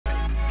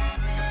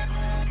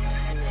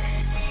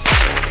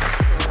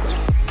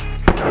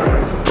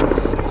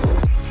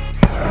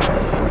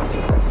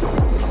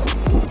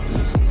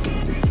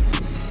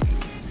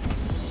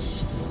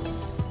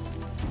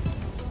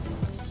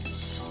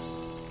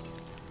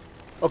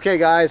Okay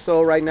guys,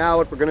 so right now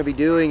what we're going to be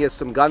doing is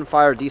some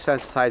gunfire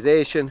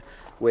desensitization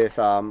with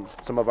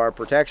some of our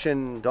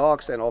protection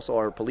dogs and also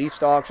our police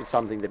dogs. It's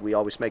something that we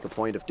always make a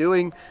point of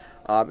doing.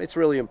 It's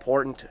really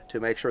important to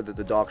make sure that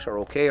the dogs are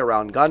okay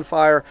around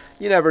gunfire.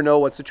 You never know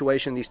what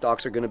situation these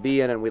dogs are going to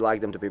be in, and we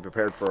like them to be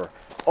prepared for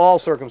all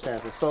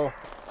circumstances. So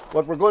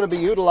what we're going to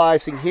be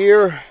utilizing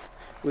here,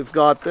 we've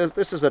got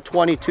this is a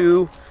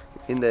 22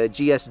 in the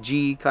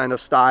GSG kind of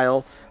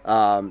style.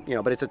 You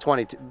know, but it's a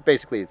 22,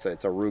 basically it's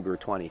a Ruger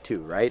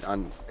 22, right? A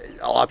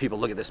lot of people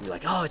look at this and be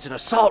like, oh, it's an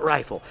assault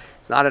rifle.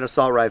 It's not an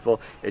assault rifle.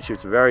 It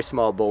shoots very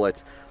small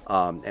bullets,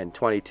 and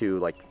 22,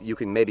 like, you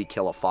can maybe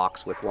kill a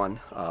fox with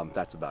one.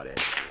 That's about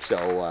it.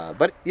 So,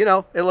 but you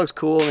know, it looks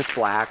cool and it's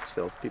black,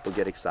 so people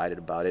get excited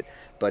about it.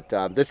 But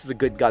this is a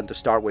good gun to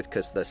start with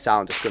because the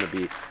sound is going to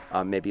be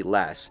maybe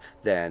less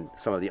than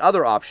some of the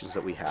other options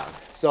that we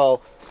have.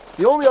 So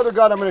the only other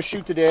gun I'm going to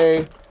shoot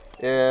today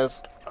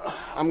is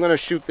I'm going to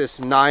shoot this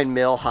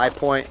 9mm high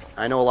point.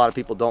 I know a lot of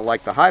people don't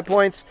like the high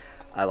points.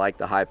 I like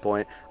the high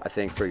point. I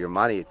think for your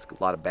money, it's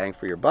a lot of bang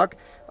for your buck.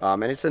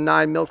 And it's a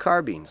 9mm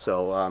carbine.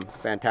 So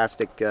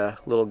fantastic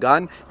little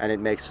gun, and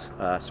it makes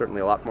certainly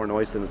a lot more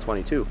noise than the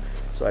 22.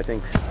 So I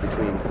think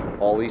between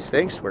all these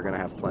things, we're going to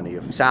have plenty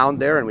of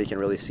sound there, and we can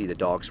really see the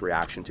dog's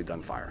reaction to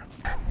gunfire.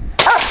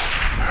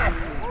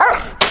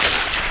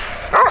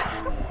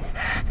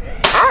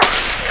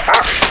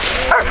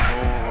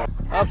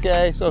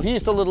 Okay, so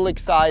he's a little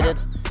excited.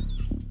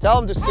 Tell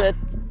him to sit.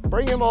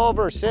 Bring him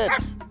over, sit.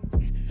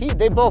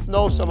 They both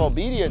know some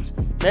obedience.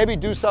 Maybe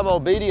do some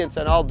obedience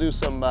and I'll do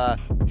some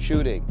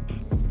shooting.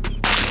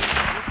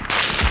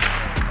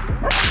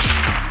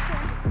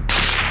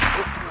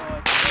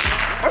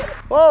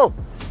 Whoa!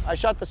 I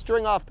shot the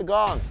string off the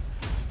gong.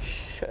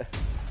 Good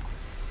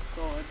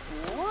boy.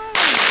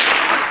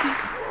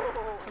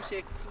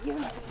 Shake.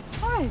 Yeah.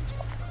 All right.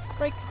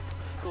 Break.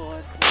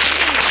 Good.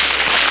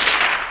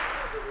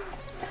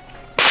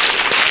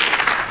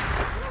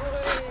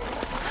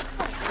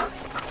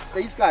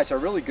 These guys are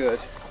really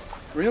good.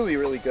 Really,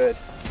 really good.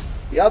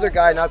 The other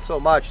guy, not so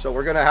much, so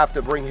we're gonna have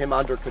to bring him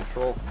under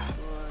control.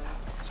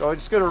 So I'm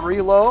just gonna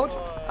reload,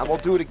 and we'll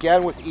do it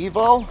again with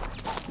Evo.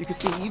 You can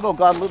see Evo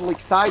got a little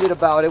excited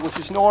about it, which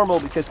is normal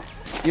because,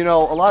 you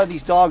know, a lot of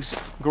these dogs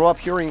grow up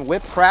hearing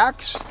whip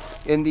cracks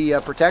in the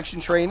protection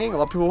training. A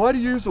lot of people, why do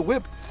you use a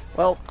whip?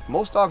 Well,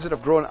 most dogs that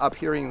have grown up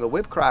hearing the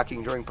whip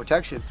cracking during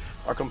protection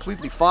are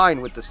completely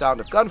fine with the sound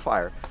of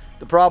gunfire.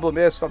 The problem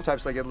is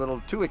sometimes they get a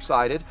little too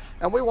excited,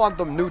 and we want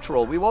them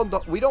neutral. We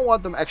don't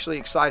want them actually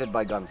excited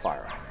by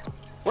gunfire.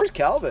 Where's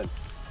Calvin?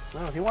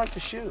 No, he wanted to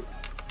shoot.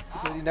 He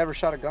said he never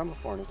shot a gun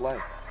before in his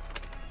life.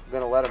 I'm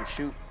gonna let him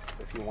shoot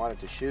if he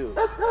wanted to shoot.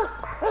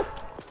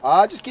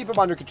 Just keep him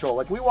under control.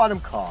 Like, we want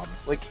him calm.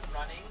 Like,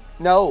 Running?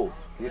 No,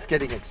 he's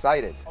getting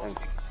excited. And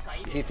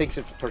he thinks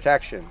it's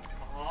protection.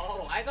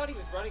 Oh, I thought he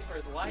was running for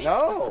his life.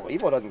 No,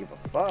 Evo doesn't give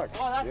a fuck.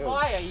 Oh, that's Dude.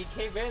 why he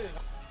came in.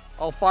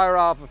 I'll fire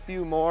off a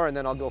few more and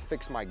then I'll go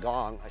fix my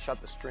gong. I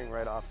shot the string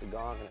right off the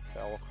gong and it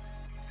fell.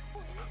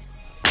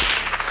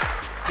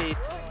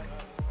 Seats.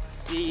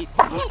 Seats.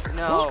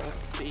 No.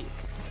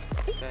 Seats.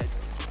 Good.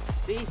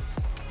 Seats.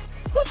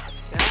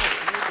 Yeah,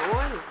 good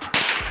boy.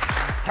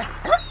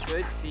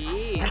 Good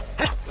seats.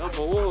 Good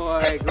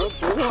boy. Good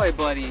boy,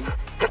 buddy.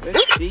 Good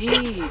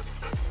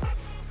seats.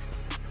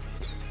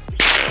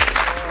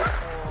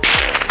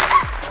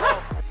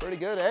 Pretty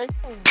good, eh?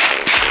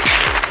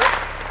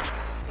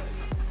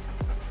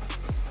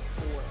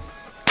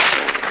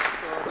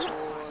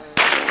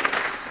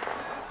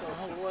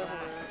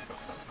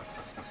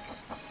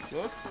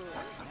 Good.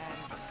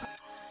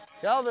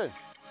 Calvin,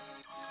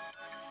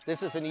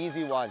 this is an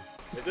easy one.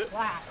 Is it?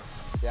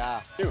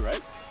 Yeah. New,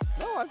 right?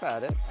 No, I've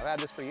had it. I've had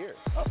this for years.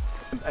 Oh.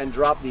 And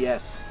drop the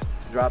S.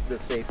 Drop the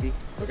safety.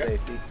 The Okay.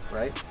 safety,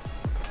 right?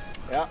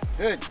 Yeah,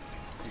 good.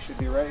 You should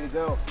be ready to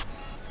go.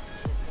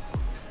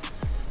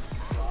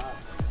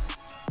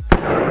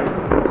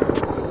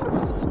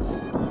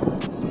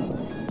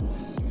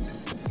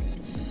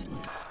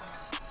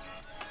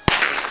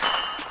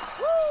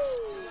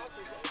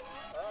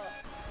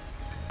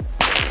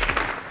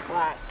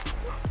 Flat.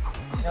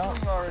 No,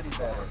 it's already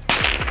better.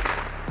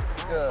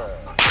 Good.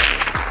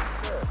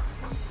 Good.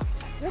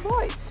 Good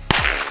boy.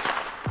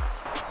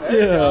 There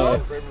you go.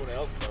 For everyone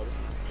else,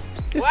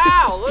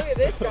 Wow, look at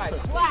this guy.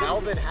 Flat.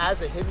 Calvin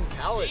has a hidden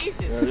talent.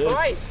 Jesus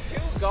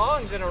Christ. 2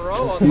 gongs in a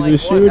row on He's a like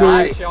shooter. what,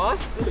 9 Nice.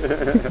 shots?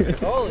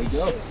 Holy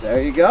shit.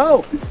 There you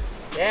go.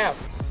 Yeah.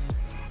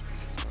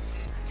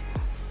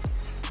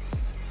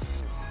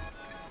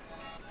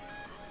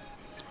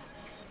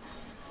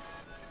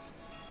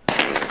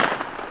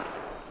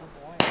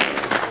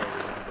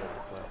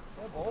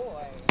 Good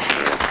boy. Good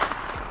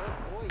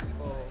boy,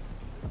 Evo.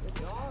 Good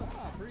job.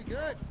 Pretty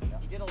good.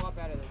 You did a lot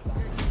better this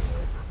time.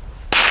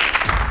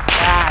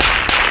 Flat.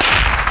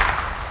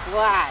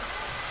 Flat.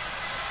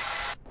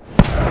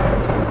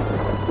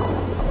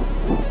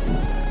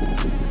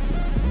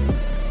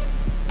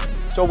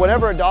 So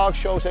whenever a dog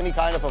shows any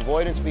kind of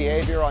avoidance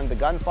behavior on the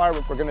gunfire,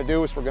 what we're going to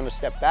do is we're going to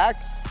step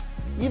back,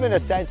 even a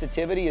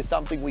sensitivity is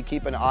something we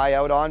keep an eye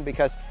out on,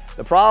 because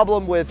the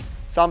problem with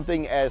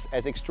something as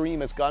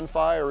extreme as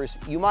Gunfire is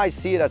you might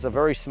see it as a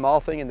very small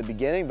thing in the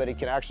beginning, but it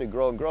can actually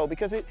grow and grow,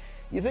 because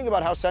you think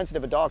about how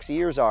sensitive a dog's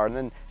ears are, and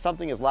then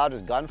something as loud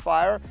as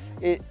Gunfire,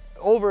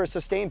 over a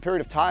sustained period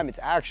of time, it's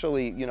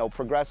actually, you know,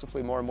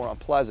 progressively more and more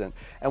unpleasant.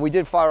 And we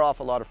did fire off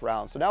a lot of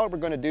rounds. So now what we're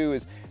going to do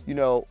is, you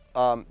know,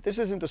 this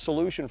isn't a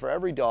solution for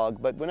every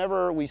dog, but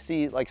whenever we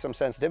see like some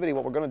sensitivity,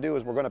 what we're going to do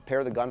is we're going to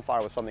pair the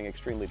Gunfire with something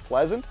extremely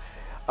pleasant.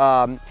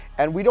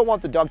 And we don't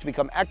want the dog to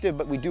become active,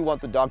 but we do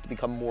want the dog to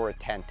become more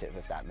attentive,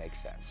 if that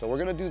makes sense. So we're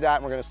going to do that,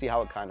 and we're going to see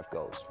how it kind of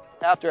goes.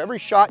 After every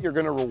shot, you're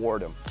going to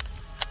reward him.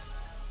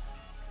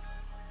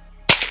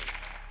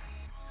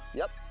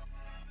 Yep.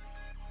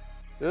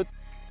 Good.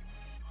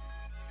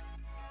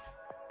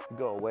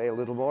 Go away a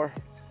little more.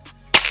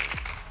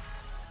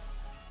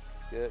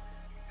 Good.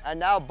 And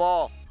now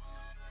ball.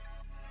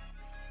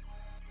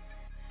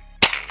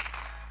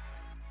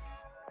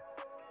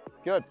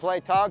 Good.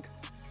 Play, Tug.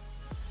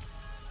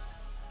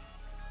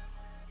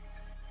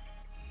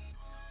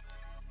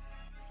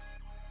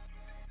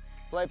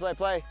 Play, play,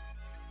 play.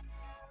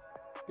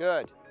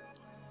 Good.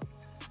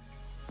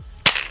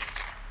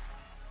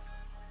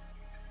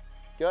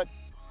 Good.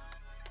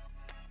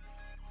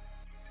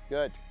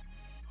 Good.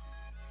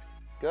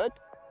 Good.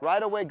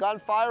 Right away,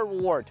 Gunfire,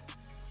 reward.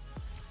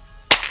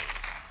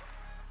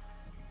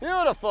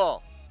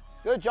 Beautiful.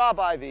 Good job,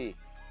 IV.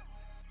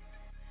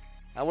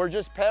 And we're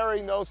just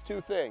pairing those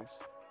two things.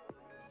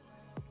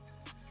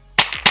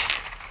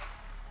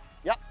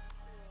 Yep.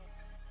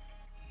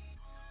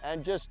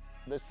 And just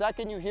the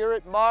second you hear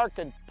it, mark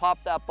and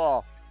pop that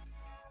ball.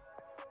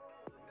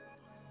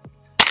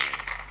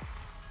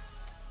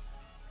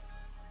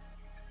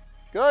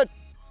 Good.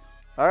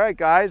 All right,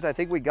 guys, I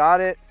think we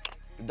got it.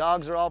 The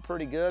dogs are all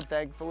pretty good,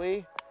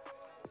 thankfully.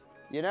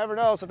 You never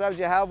know, sometimes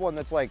you have one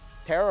that's like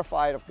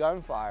terrified of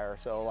Gunfire.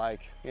 So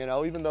like, you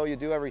know, even though you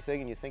do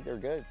everything and you think they're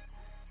good,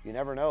 you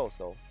never know.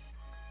 So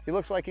he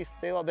looks like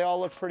they all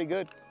look pretty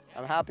good.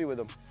 I'm happy with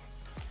them.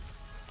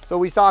 So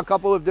we saw a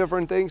couple of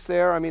different things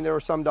there. I mean, there were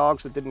some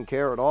dogs that didn't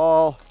care at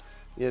all,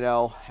 you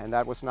know, and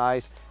that was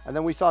nice. And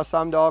then we saw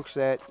some dogs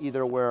that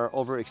either were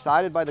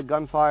overexcited by the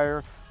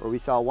Gunfire, or we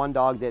saw one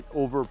dog that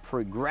over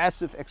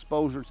progressive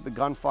exposure to the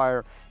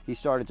Gunfire, he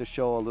started to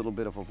show a little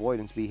bit of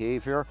avoidance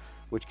behavior,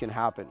 which can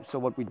happen. So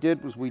what we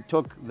did was we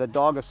took the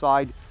dog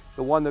aside,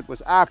 the one that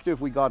was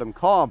active, we got him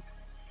calm,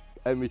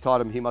 and we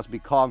taught him he must be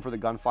calm for the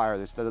Gunfire.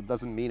 This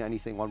doesn't mean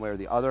anything one way or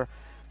the other.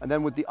 And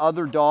then with the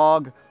other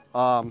dog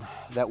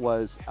that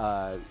was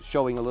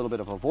showing a little bit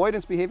of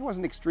avoidance behavior, it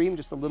wasn't extreme,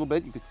 just a little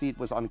bit. You could see it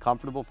was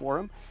uncomfortable for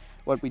him.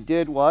 What we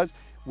did was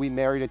we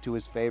married it to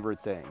his favorite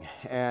thing.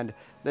 And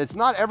it's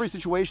not every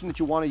situation that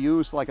you want to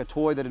use like a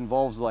toy that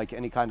involves like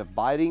any kind of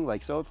biting.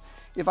 Like, so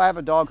if I have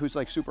a dog who's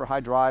like super high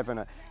drive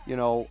and you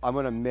know, I'm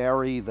going to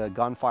marry the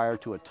Gunfire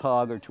to a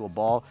Tug or to a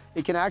ball,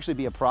 it can actually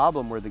be a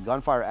problem where the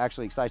Gunfire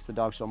actually excites the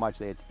dog so much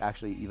they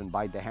actually even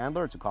bite the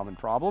handler. It's a common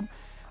problem.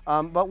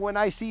 But when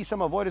I see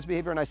some avoidance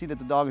behavior and I see that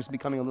the dog is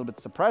becoming a little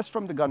bit suppressed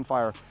from the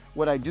Gunfire,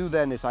 what I do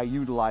then is I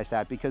utilize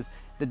that, because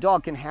the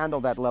dog can handle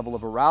that level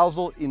of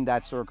arousal in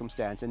that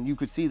circumstance. And you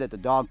could see that the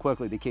dog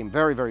quickly became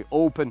very, very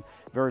open,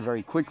 very,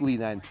 very quickly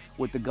then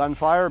with the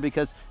Gunfire,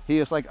 because he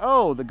was like,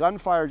 oh, the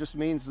Gunfire just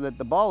means that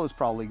the ball is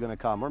probably going to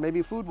come, or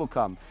maybe food will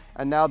come.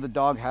 And now the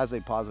dog has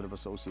a positive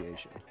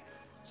association.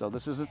 So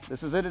this is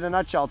it in a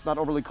nutshell. It's not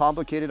overly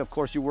complicated. Of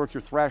course, you work your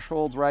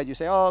thresholds, right? You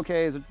say, oh,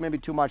 okay, is it maybe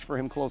too much for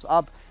him close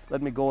up?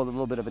 Let me go a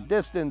little bit of a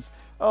distance.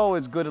 Oh,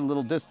 it's good at a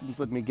little distance.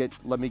 Let me get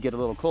a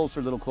little closer,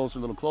 a little closer,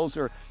 a little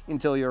closer,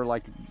 until you're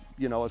like,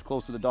 you know, as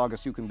close to the dog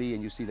as you can be,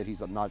 and you see that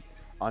he's not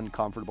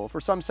uncomfortable. For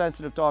some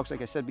sensitive dogs,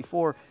 like I said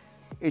before,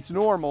 it's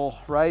normal,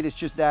 right? It's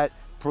just that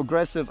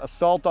progressive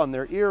assault on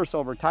their ear. So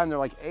over time, they're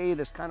like, hey,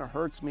 this kind of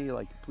hurts me.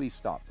 Like, please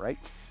stop, right?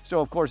 So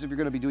of course, if you're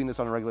going to be doing this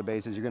on a regular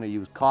basis, you're going to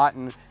use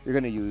cotton, you're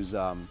going to use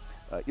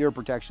ear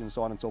protection,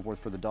 so on and so forth,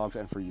 for the dogs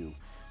and for you.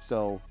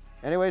 So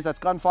anyways, that's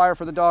Gunfire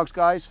for the dogs,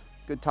 guys.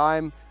 Good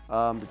time.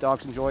 The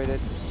dogs enjoyed it.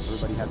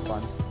 Everybody had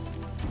fun.